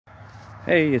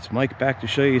Hey, it's Mike back to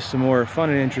show you some more fun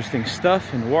and interesting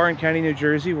stuff in Warren County, New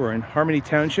Jersey. We're in Harmony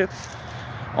Township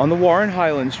on the Warren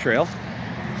Highlands Trail.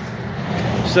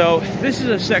 So this is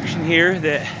a section here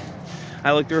that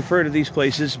I like to refer to these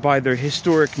places by their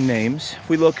historic names. If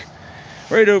we look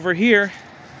right over here,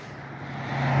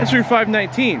 that's Route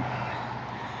 519.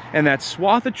 And that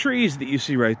swath of trees that you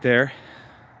see right there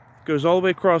goes all the way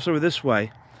across over this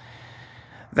way.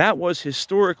 That was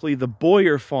historically the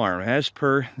Boyer Farm, as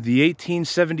per the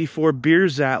 1874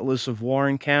 Beers Atlas of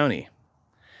Warren County.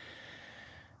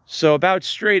 So about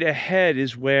straight ahead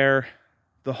is where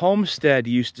the homestead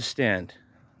used to stand.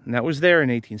 And that was there in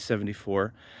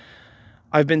 1874.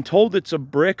 I've been told it's a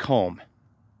brick home,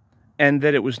 and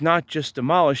that it was not just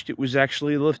demolished, it was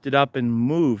actually lifted up and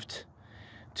moved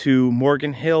to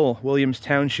Morgan Hill, Williams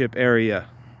Township area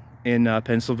in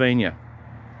Pennsylvania.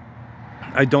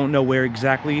 I don't know where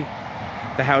exactly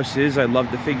the house is. I'd love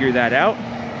to figure that out,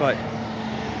 but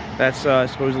that's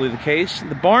supposedly the case.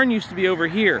 The barn used to be over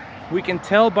here. We can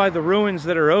tell by the ruins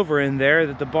that are over in there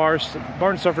that the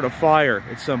barn suffered a fire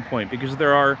at some point because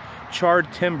there are charred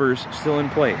timbers still in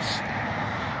place.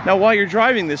 Now, while you're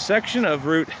driving this section of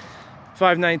Route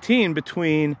 519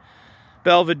 between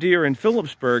Belvedere and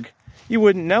Phillipsburg, you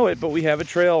wouldn't know it, but we have a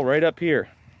trail right up here.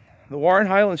 The Warren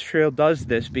Highlands Trail does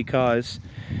this because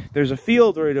there's a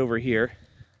field right over here.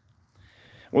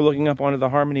 We're looking up onto the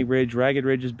Harmony Ridge, Ragged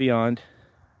Ridge is beyond.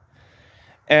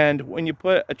 And when you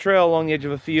put a trail along the edge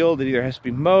of a field, it either has to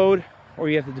be mowed or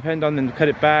you have to depend on them to cut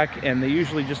it back, and they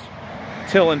usually just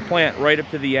till and plant right up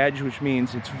to the edge, which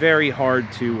means it's very hard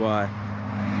to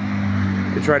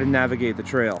try to navigate the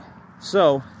trail.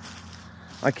 So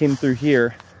I came through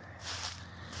here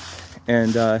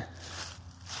and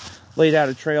laid out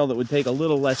a trail that would take a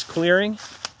little less clearing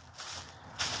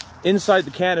inside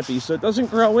the canopy so it doesn't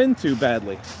grow in too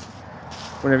badly.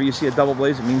 Whenever you see a double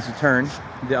blaze, it means you turn.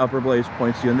 The upper blaze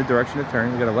points you in the direction to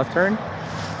turn. We got a left turn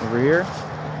over here.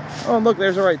 Oh, and look,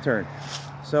 there's a right turn.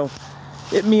 So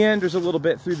it meanders a little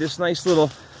bit through this nice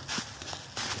little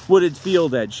wooded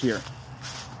field edge here.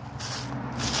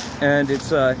 And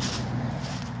it's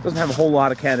doesn't have a whole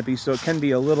lot of canopy, so it can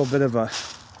be a little bit of a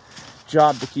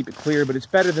job to keep it clear, but it's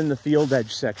better than the field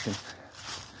edge section.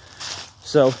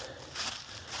 So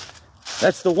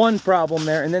that's the one problem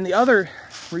there. And then the other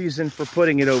reason for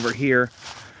putting it over here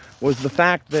was the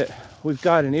fact that we've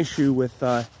got an issue with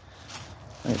I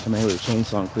have to come in with a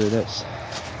chainsaw and clear this.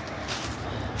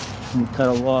 And cut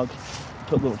a log,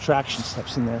 put little traction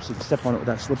steps in there so you can step on it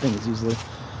without slipping as easily.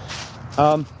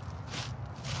 Like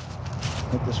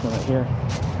this one right here.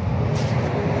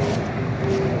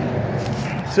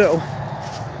 So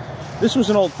this was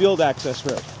an old field access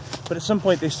road, but at some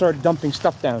point they started dumping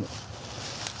stuff down it.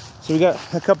 So we got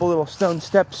a couple little stone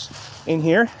steps in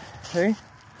here, okay?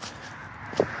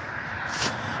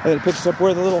 And it picks up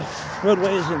where the little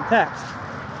roadway is intact.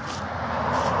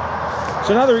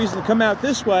 So another reason to come out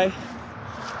this way,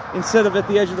 instead of at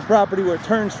the edge of the property where it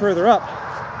turns further up,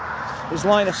 is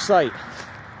line of sight.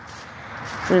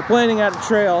 When you're planning out a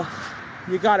trail,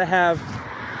 you gotta have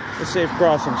a safe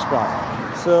crossing spot.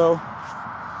 So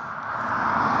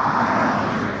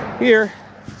here,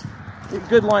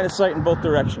 good line of sight in both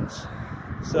directions.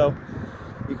 So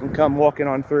you can come walking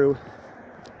on through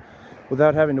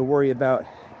without having to worry about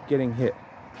getting hit.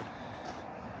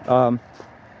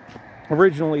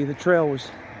 Originally, the trail was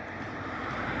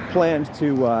planned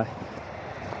to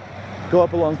go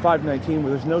up along 519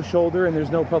 where there's no shoulder and there's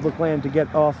no public land to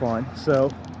get off on. So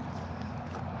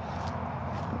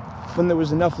when there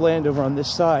was enough land over on this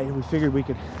side, we figured we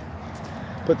could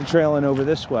put the trail in over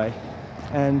this way.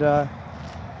 And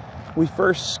we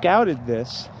first scouted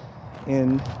this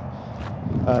in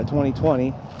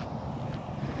 2020.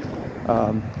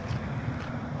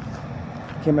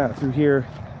 Came out through here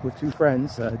with two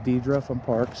friends, Deidre from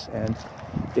Parks and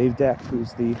Dave Deck,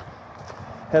 who's the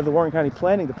head of the Warren County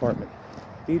Planning Department.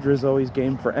 Deidre is always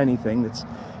game for anything that's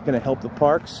going to help the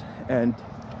parks, and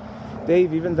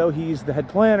Dave, even though he's the head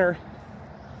planner,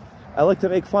 I like to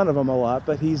make fun of him a lot,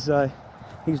 but he's no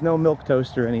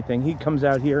milquetoast or anything. He comes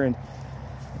out here and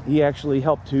he actually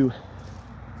helped to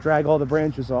drag all the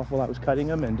branches off while I was cutting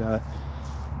them, and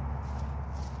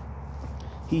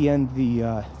he and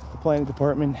the planning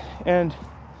department and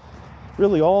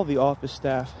really all the office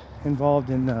staff involved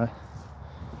in the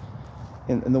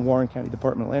Warren County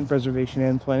Department of Land Preservation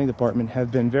and Planning Department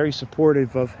have been very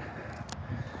supportive of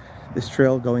this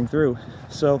trail going through.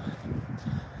 So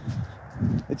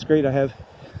it's great. I have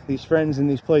these friends in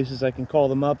these places. I can call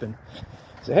them up and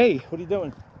say, hey, what are you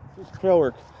doing? Here's trail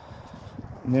work.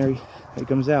 And there he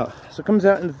comes out. So it comes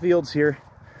out in the fields here,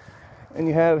 and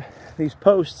you have these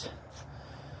posts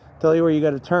tell you where you got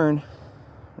to turn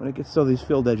when it gets to all these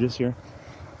field edges here.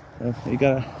 You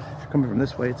gotta, if you're coming from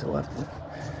this way, it's a left,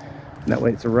 and that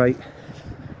way it's a right.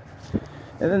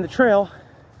 And then the trail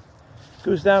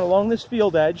goes down along this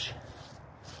field edge,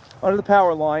 under the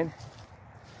power line.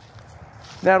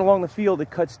 Down along the field,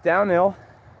 it cuts downhill,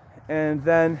 and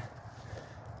then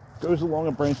goes along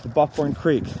a branch to Buckhorn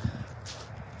Creek.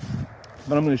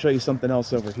 But I'm going to show you something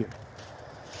else over here.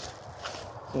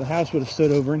 So the house would have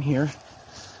stood over in here.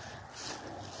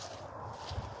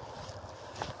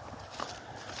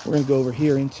 We're going to go over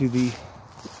here into the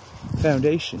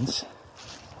foundations.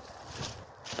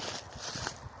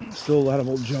 Still a lot of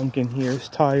old junk in here,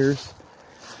 tires.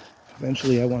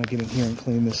 Eventually I want to get in here and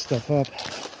clean this stuff up.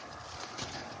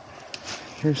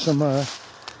 Here's some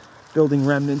building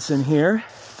remnants in here.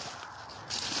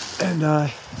 And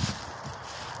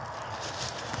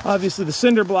obviously the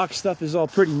cinder block stuff is all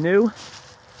pretty new.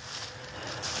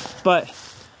 But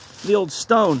the old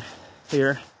stone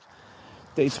here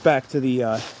dates back to the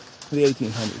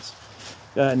 1800s.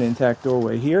 Got an intact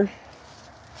doorway here.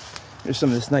 There's some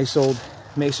of this nice old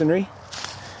masonry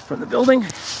from the building.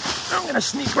 I'm going to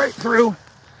sneak right through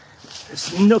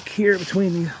this nook here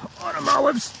between the autumn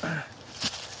olives.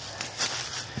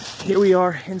 Here we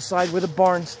are inside where the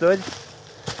barn stood.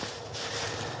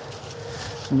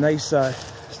 Some nice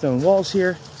stone walls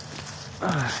here.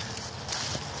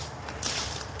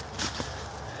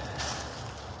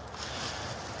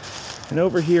 And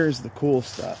over here is the cool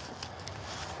stuff.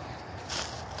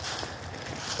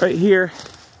 Right here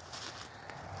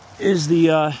is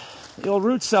the old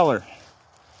root cellar.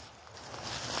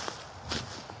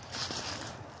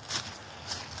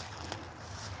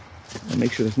 I'll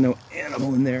make sure there's no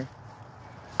animal in there.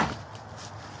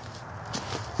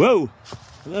 Whoa!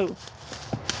 Hello.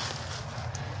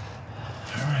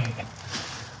 All right,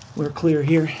 we're clear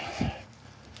here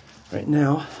right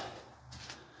now.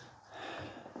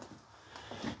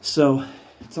 So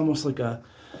it's almost like a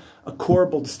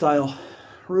corbelled style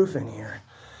roof in here,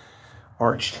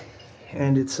 arched,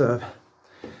 and it's a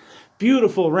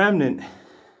beautiful remnant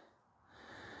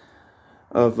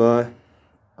of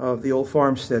the old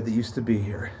farmstead that used to be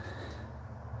here.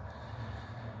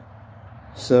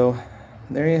 So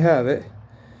there you have it.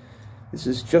 This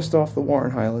is just off the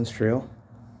Warren Highlands Trail,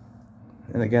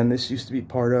 and again, this used to be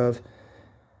part of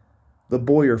the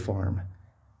Boyer farm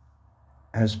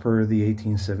as per the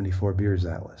 1874 Beers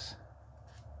Atlas.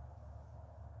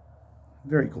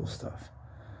 Very cool stuff.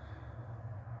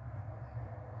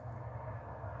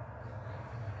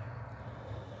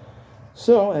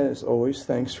 So, as always,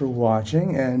 thanks for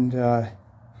watching, and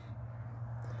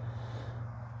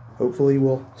hopefully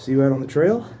we'll see you out on the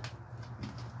trail.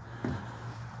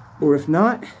 Or if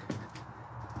not,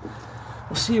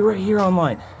 we'll see you right here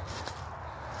online.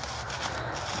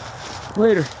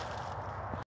 Later.